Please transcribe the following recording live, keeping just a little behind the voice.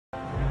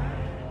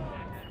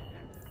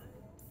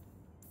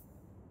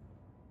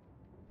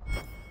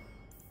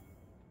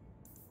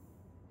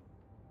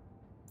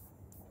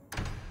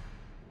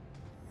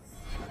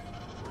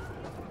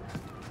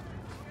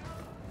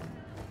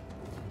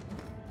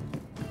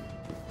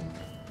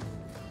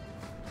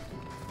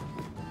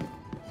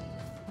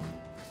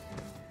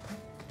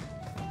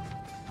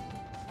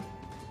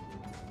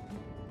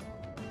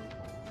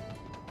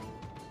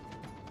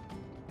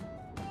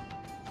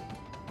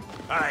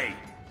Hey,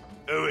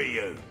 who are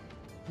you?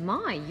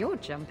 My, you're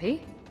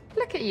jumpy.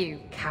 Look at you,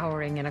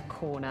 cowering in a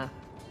corner.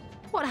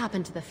 What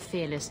happened to the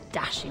fearless,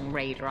 dashing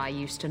raider I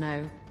used to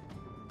know?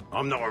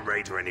 I'm not a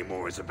raider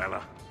anymore,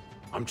 Isabella.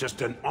 I'm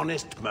just an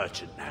honest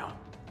merchant now.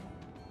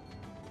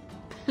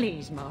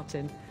 Please,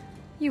 Martin.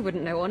 You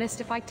wouldn't know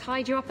honest if I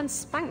tied you up and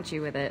spanked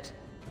you with it.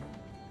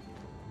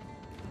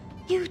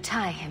 You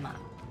tie him up.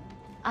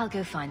 I'll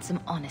go find some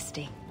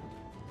honesty.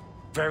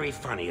 Very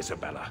funny,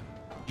 Isabella.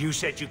 You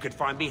said you could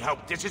find me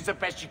help. This is the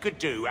best you could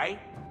do, eh?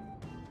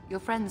 Your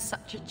friend's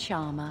such a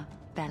charmer,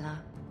 Bella.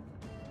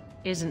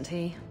 Isn't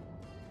he?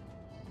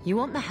 You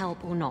want the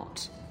help or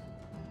not?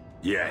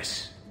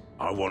 Yes,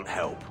 I want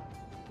help.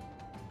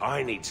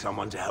 I need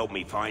someone to help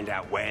me find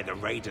out where the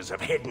raiders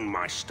have hidden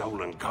my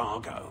stolen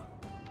cargo.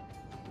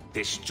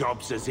 This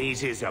job's as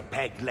easy as a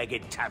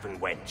peg-legged tavern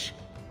wench.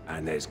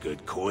 And there's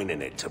good coin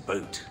in it to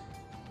boot.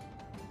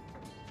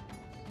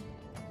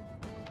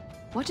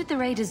 What did the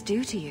raiders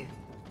do to you?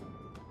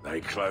 They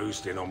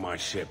closed in on my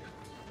ship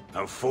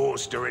and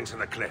forced her into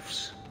the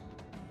cliffs.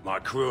 My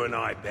crew and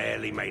I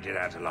barely made it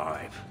out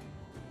alive.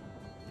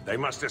 They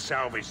must have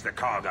salvaged the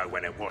cargo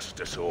when it washed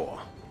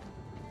ashore.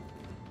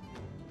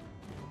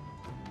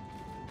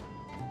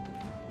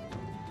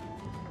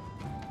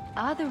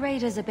 Are the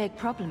raiders a big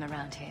problem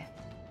around here?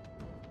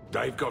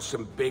 They've got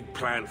some big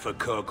plan for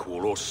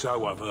Kirkwall, or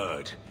so I've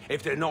heard.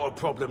 If they're not a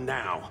problem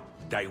now,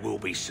 they will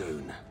be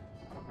soon.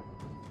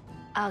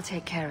 I'll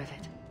take care of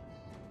it.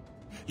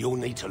 You'll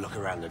need to look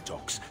around the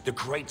docks. The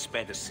crates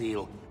bear the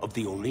seal of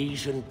the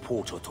Orlesian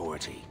Port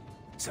Authority,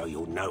 so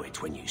you'll know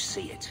it when you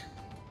see it.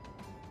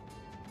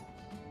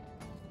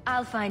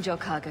 I'll find your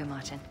cargo,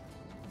 Martin.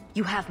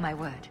 You have my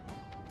word.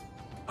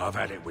 I've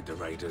had it with the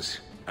raiders,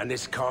 and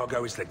this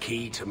cargo is the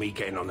key to me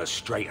getting on the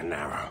straight and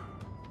narrow.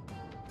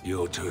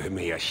 You're doing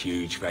me a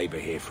huge favor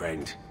here,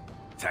 friend.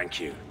 Thank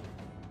you,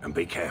 and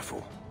be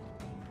careful.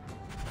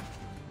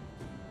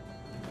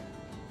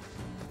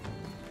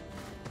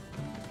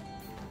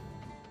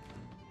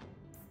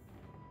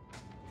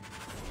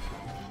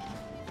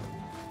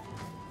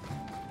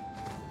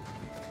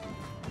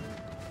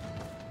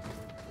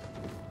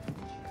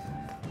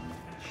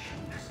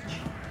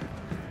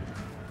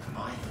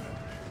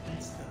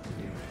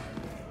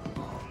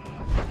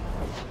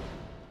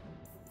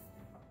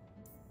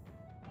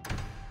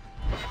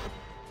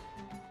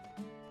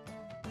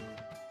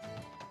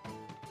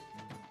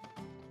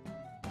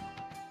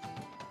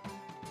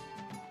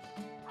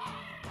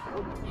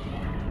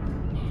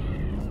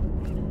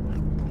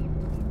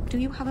 Do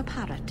you have a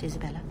parrot,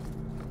 Isabella?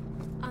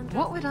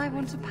 What would I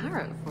want a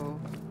parrot for?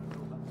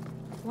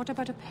 What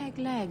about a peg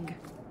leg?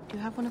 Do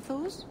you have one of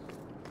those?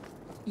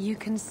 You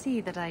can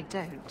see that I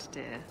don't,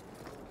 dear.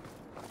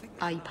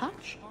 Eye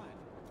patch?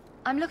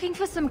 I'm looking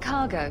for some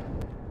cargo.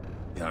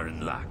 You're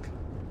in luck.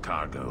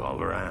 Cargo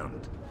all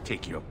around.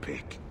 Take your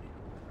pick.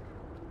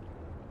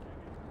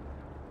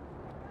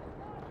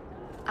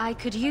 I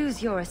could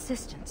use your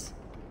assistance.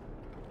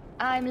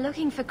 I'm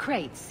looking for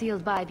crates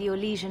sealed by the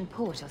Orlesian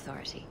Port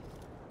Authority.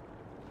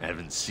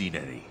 Haven't seen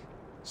any.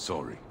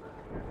 Sorry.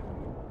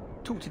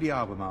 Talk to the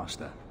harbour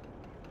master.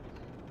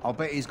 I'll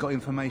bet he's got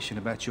information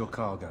about your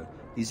cargo.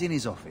 He's in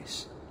his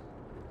office.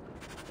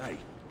 Hey,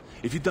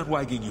 if you're done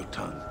wagging your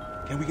tongue,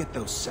 can we get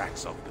those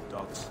sacks off the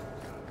docks?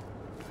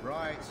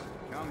 Right,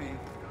 come in.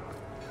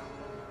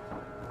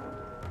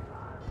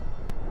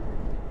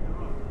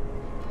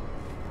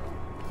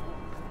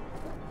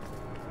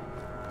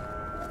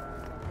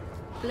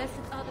 Blessed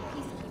are the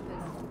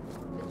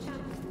peacekeepers, the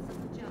champions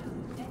of the just.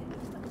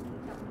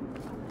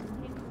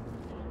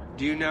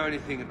 Do you know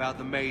anything about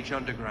the Mage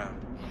Underground?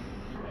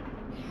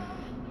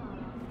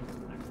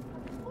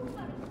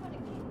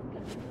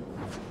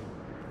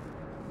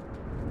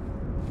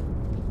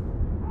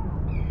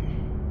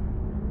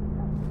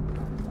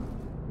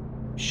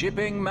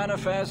 Shipping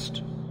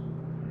manifest.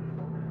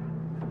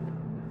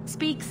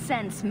 Speak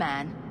sense,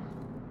 man.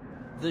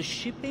 The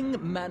shipping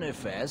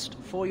manifest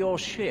for your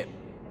ship.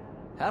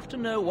 Have to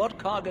know what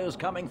cargo's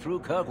coming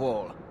through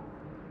Kirkwall.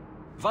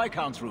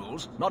 Viscount's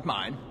rules, not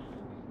mine.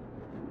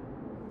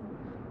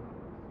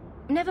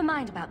 Never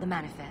mind about the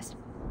manifest.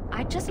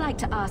 I'd just like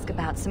to ask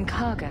about some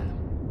cargo.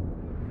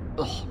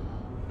 Ugh.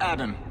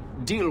 Adam,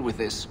 deal with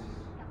this.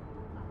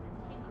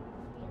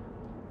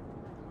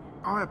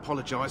 I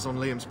apologize on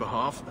Liam's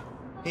behalf.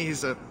 He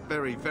is a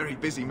very, very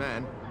busy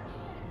man.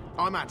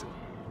 I'm Adam,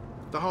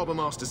 the Harbour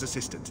Master's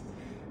assistant.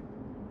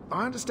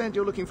 I understand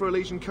you're looking for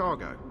Orlesian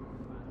cargo.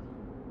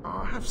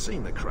 I have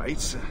seen the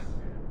crates.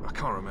 I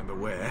can't remember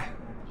where.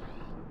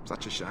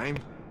 Such a shame.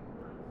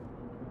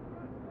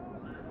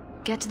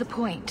 Get to the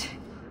point.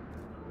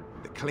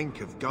 The clink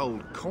of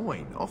gold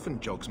coin often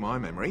jogs my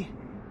memory.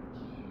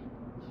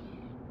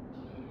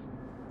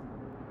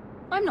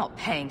 I'm not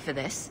paying for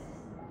this.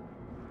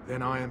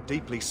 Then I am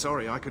deeply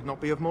sorry I could not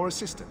be of more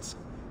assistance.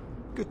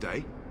 Good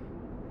day.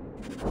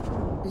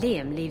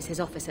 Liam leaves his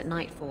office at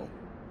nightfall.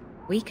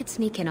 We could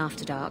sneak in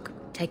after dark,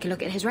 take a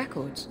look at his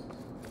records.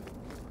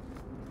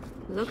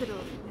 Look at all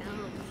the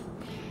elves.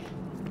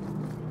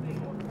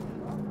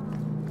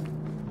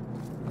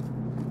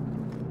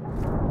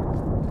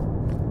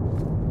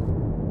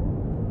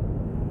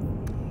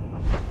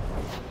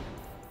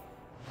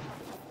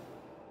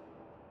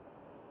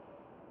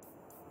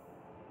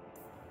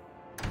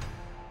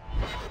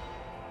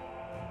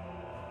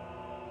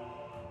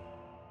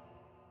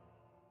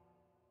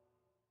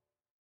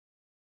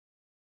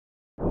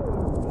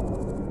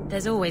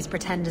 There's always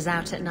pretenders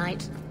out at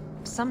night.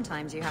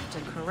 Sometimes you have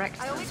to correct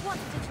them. I always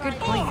wanted to try. Good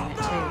point in it,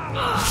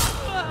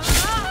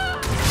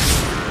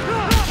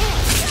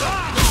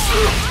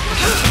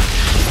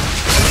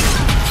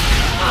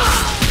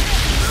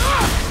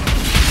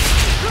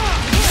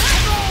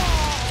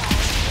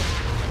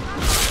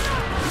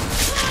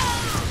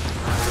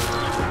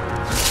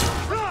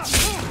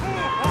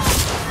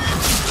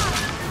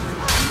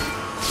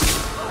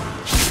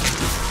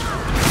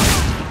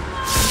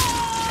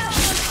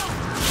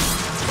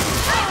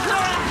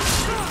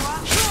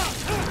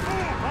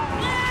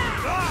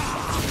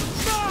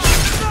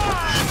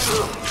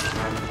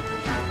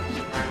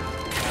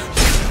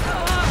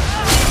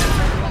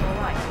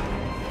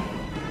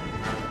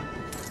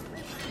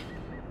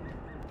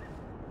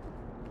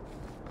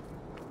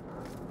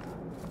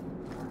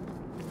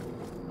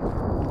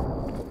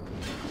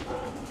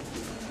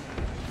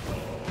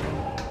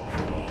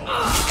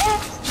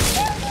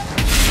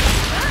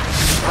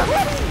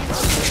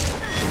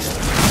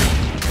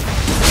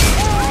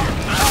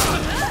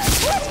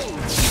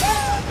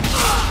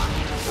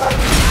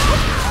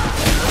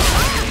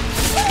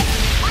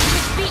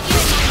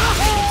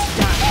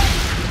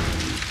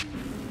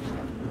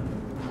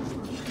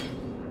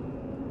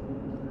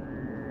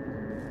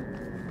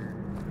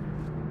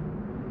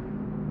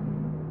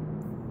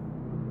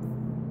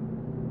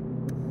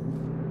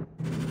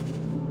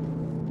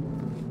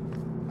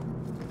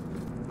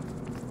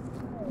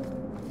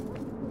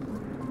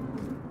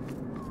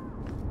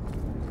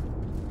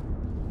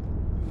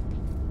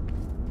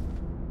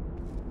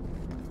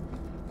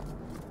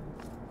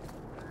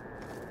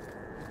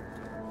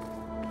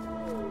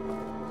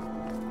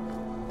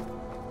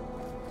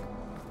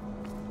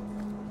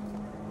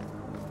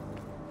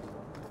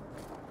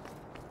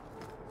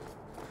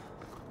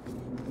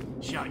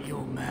 Shut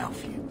your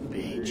mouth, you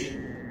bitch.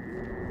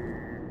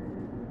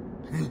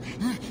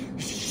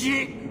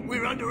 Shit!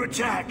 We're under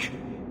attack!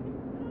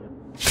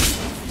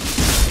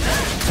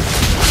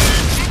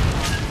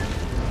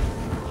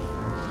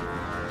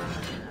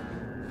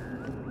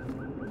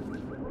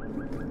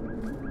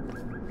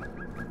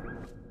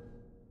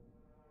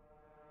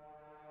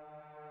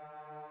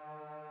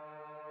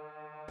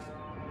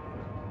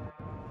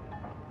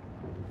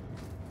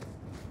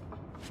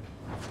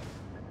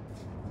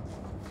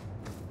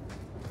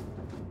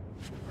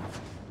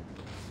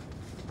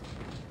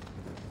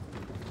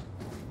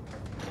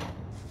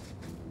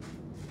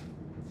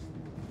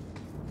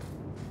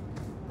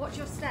 Watch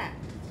your step.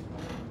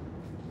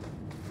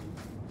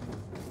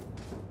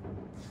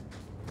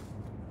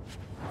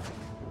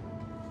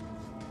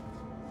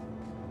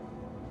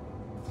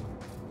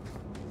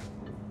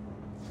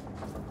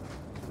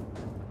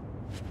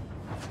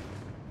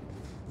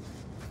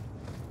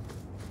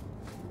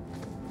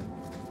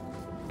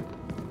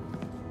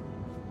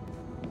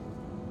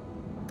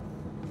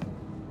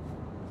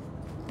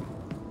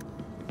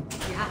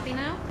 You happy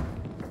now?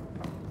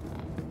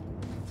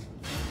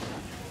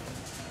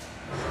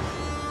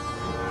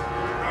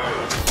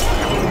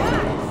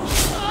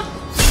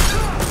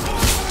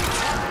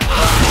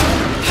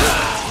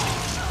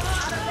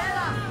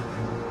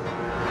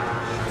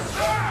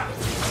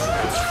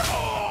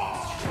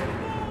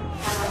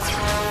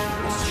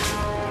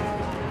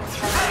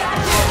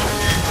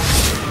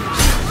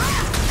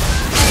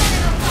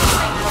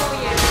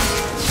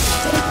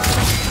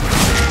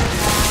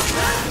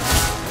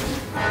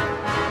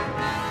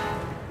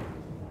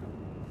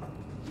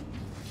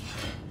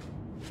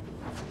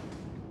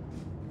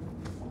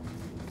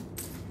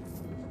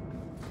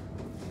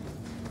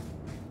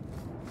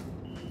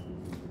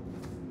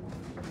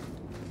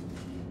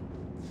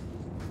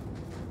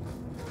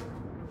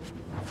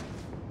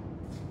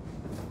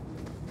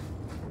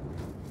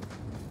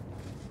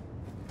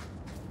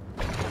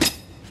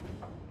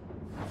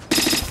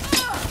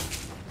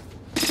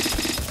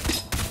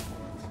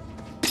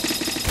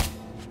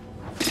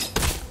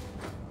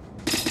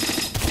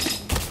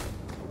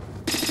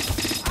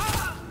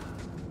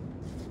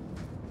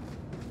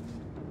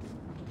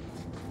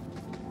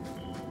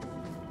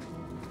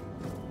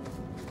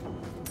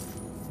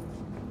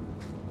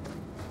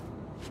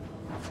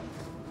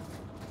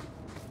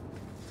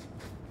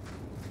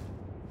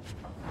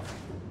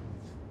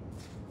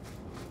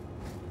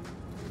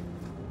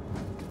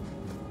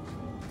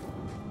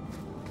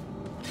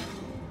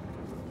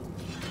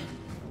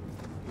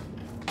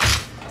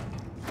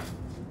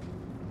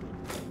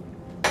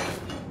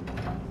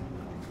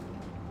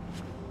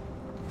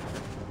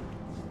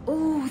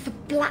 Ooh, the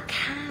Black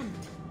Hand.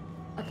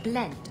 A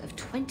blend of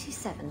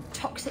 27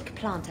 toxic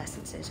plant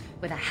essences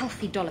with a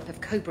healthy dollop of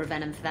cobra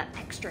venom for that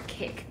extra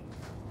kick.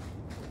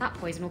 That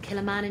poison will kill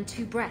a man in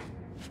 2 breaths.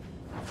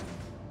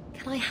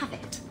 Can I have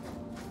it?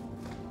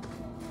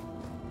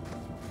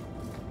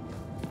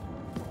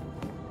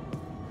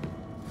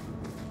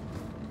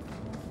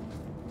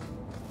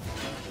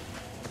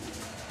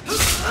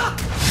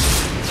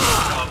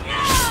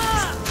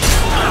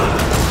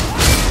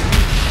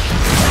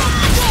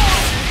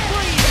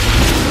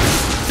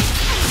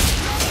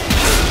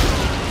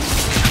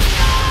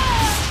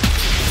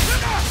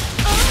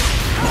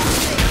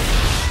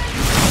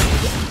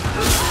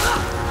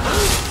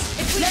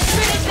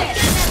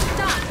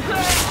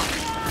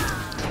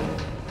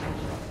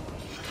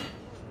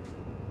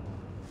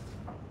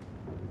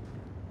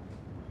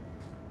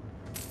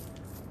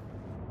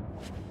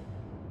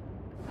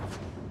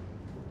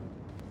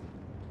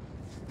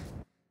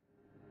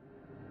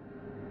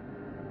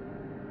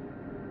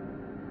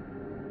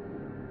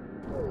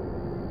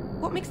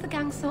 What makes the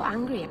gang so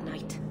angry at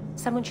night?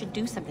 Someone should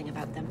do something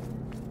about them.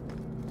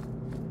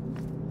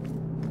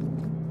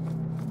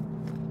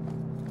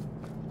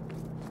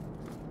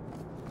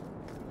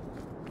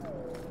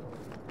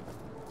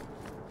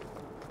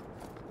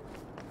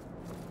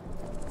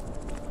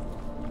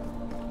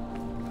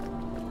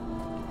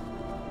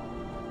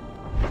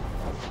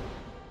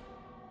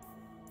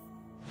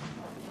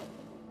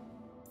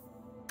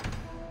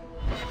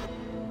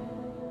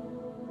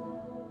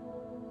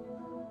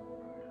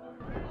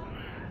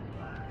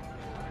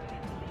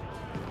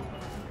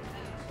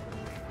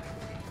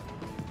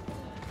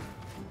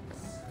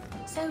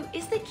 So,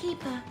 is the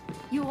Keeper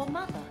your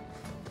mother?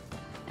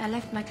 I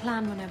left my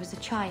clan when I was a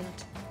child,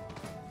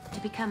 to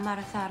become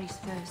Marathari's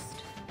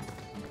first.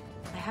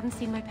 I haven't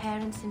seen my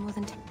parents in more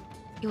than 10...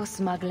 You're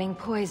smuggling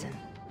poison.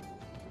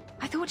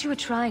 I thought you were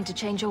trying to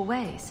change your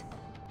ways.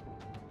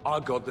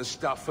 I got the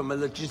stuff from a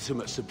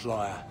legitimate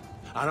supplier,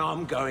 and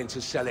I'm going to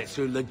sell it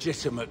through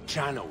legitimate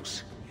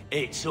channels.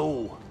 It's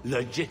all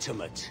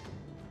legitimate.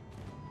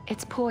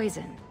 It's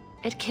poison.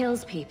 It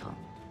kills people.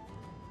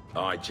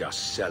 I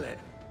just sell it.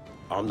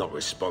 I'm not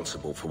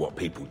responsible for what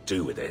people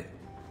do with it.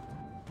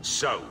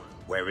 So,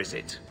 where is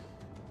it?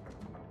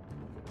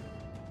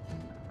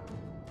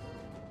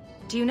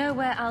 Do you know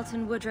where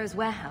Alton Woodrow's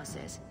warehouse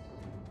is?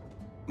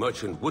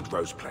 Merchant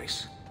Woodrow's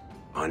place.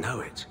 I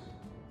know it.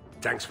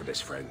 Thanks for this,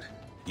 friend.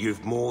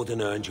 You've more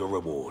than earned your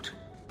reward.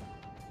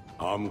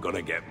 I'm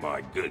gonna get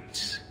my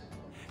goods.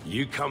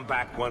 You come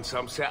back once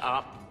I'm set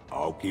up,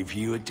 I'll give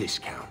you a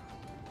discount.